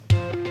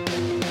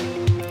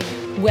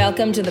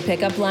Welcome to the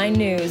Pickup Line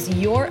News,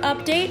 your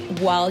update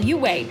while you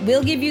wait.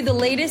 We'll give you the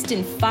latest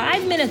in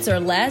 5 minutes or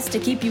less to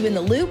keep you in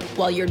the loop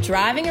while you're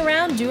driving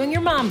around doing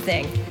your mom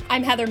thing.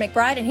 I'm Heather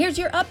McBride, and here's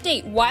your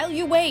update while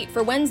you wait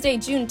for Wednesday,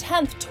 June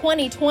 10th,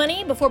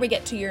 2020. Before we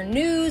get to your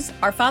news,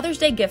 our Father's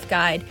Day gift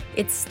guide,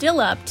 it's still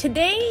up.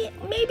 Today,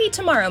 maybe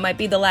tomorrow might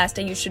be the last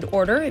day you should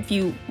order if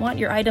you want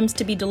your items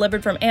to be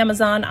delivered from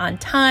Amazon on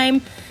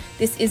time.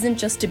 This isn't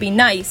just to be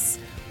nice.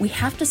 We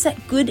have to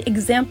set good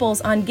examples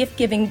on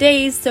gift-giving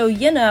days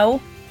so,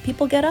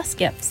 people get us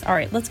gifts. All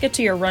right, let's get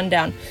to your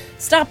rundown.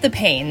 Stop the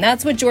pain.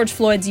 That's what George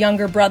Floyd's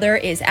younger brother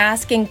is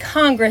asking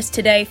Congress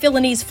today.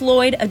 Philonise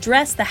Floyd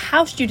addressed the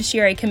House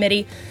Judiciary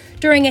Committee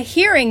during a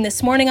hearing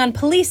this morning on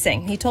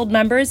policing. He told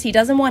members he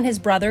doesn't want his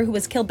brother, who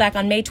was killed back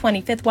on May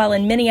 25th while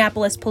in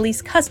Minneapolis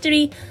police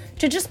custody,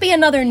 to just be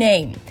another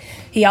name.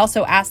 He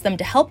also asked them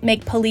to help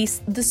make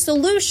police the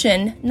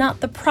solution,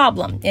 not the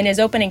problem. In his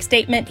opening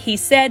statement, he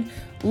said,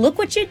 "Look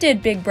what you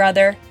did, big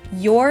brother.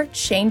 You're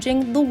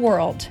changing the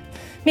world."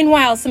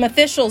 Meanwhile, some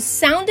officials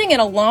sounding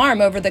an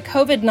alarm over the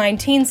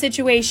COVID-19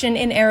 situation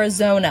in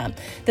Arizona.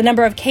 The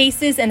number of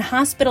cases and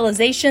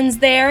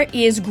hospitalizations there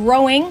is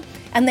growing,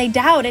 and they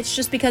doubt it's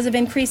just because of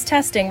increased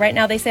testing. Right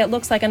now, they say it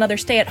looks like another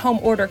stay-at-home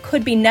order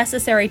could be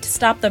necessary to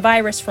stop the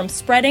virus from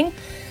spreading.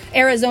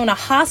 Arizona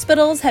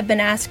hospitals have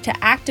been asked to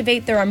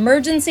activate their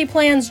emergency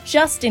plans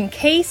just in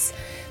case.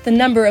 The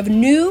number of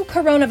new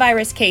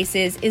coronavirus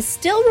cases is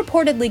still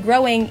reportedly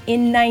growing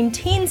in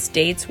 19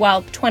 states,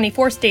 while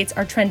 24 states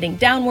are trending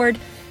downward,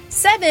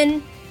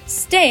 7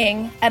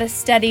 staying at a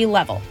steady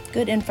level.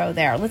 Good info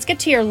there. Let's get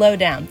to your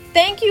lowdown.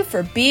 Thank you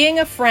for being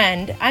a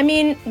friend. I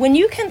mean, when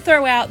you can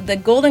throw out the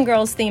Golden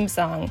Girls theme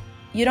song,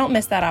 you don't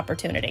miss that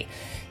opportunity.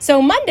 So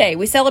Monday,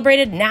 we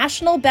celebrated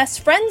National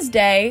Best Friends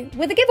Day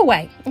with a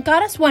giveaway. It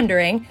got us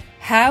wondering,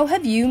 how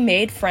have you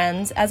made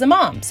friends as a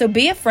mom? So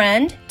be a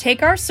friend,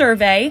 take our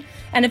survey,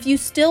 and if you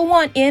still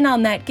want in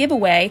on that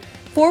giveaway,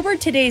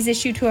 forward today's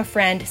issue to a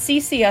friend,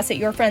 CC us at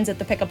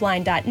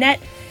yourfriends@thepickupline.net,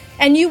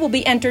 and you will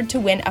be entered to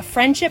win a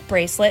friendship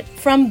bracelet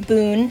from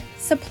Boone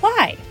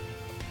Supply.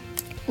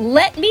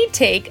 Let me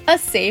take a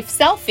safe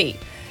selfie.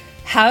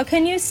 How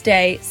can you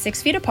stay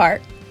 6 feet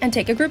apart and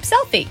take a group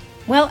selfie?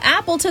 Well,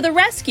 Apple to the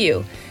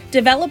rescue.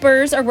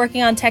 Developers are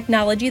working on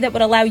technology that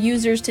would allow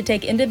users to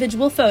take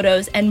individual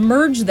photos and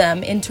merge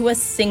them into a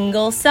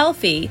single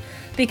selfie,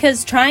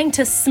 because trying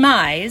to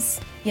smize,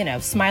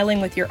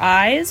 smiling with your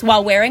eyes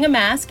while wearing a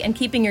mask and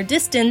keeping your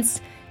distance,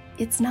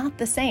 it's not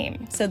the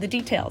same. So the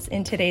details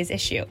in today's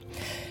issue.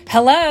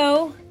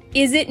 Hello,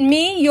 is it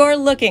me you're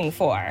looking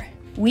for?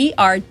 We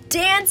are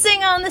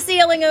dancing on the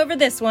ceiling over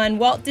this one.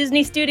 Walt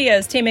Disney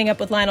Studios teaming up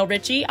with Lionel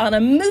Richie on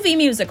a movie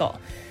musical.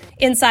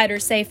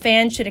 Insiders say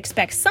fans should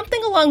expect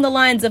something along the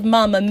lines of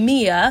Mamma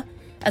Mia,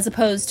 as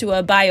opposed to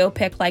a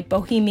biopic like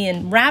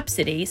Bohemian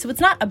Rhapsody. So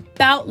it's not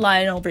about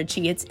Lionel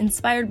Richie, it's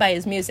inspired by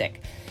his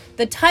music.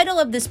 The title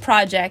of this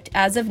project,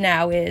 as of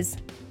now, is,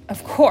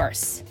 of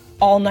course,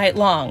 All Night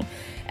Long.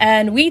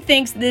 And we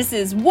think this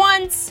is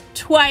once,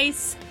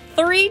 twice,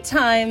 3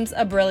 times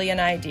a brilliant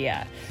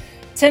idea.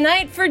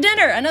 Tonight for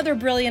dinner, another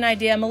brilliant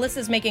idea.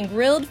 Melissa's making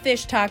grilled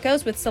fish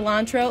tacos with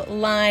cilantro,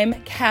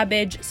 lime,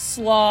 cabbage,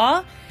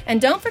 slaw. And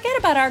don't forget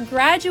about our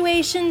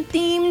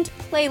graduation-themed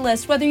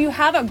playlist, whether you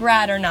have a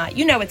grad or not.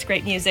 You know it's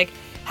great music.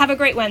 Have a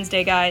great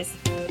Wednesday, guys.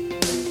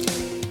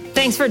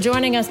 Thanks for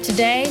joining us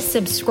today.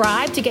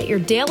 Subscribe to get your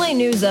daily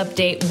news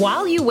update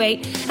while you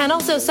wait, and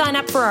also sign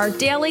up for our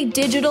daily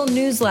digital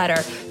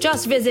newsletter.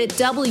 Just visit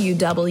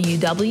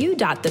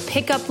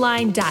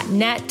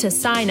www.thepickupline.net to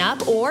sign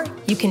up, or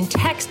you can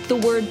text the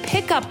word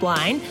pickup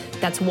line,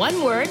 that's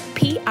one word,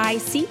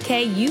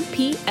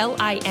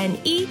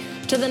 PICKUPLINE,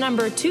 to the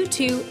number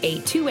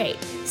 22828.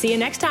 See you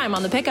next time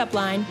on The Pickup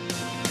Line.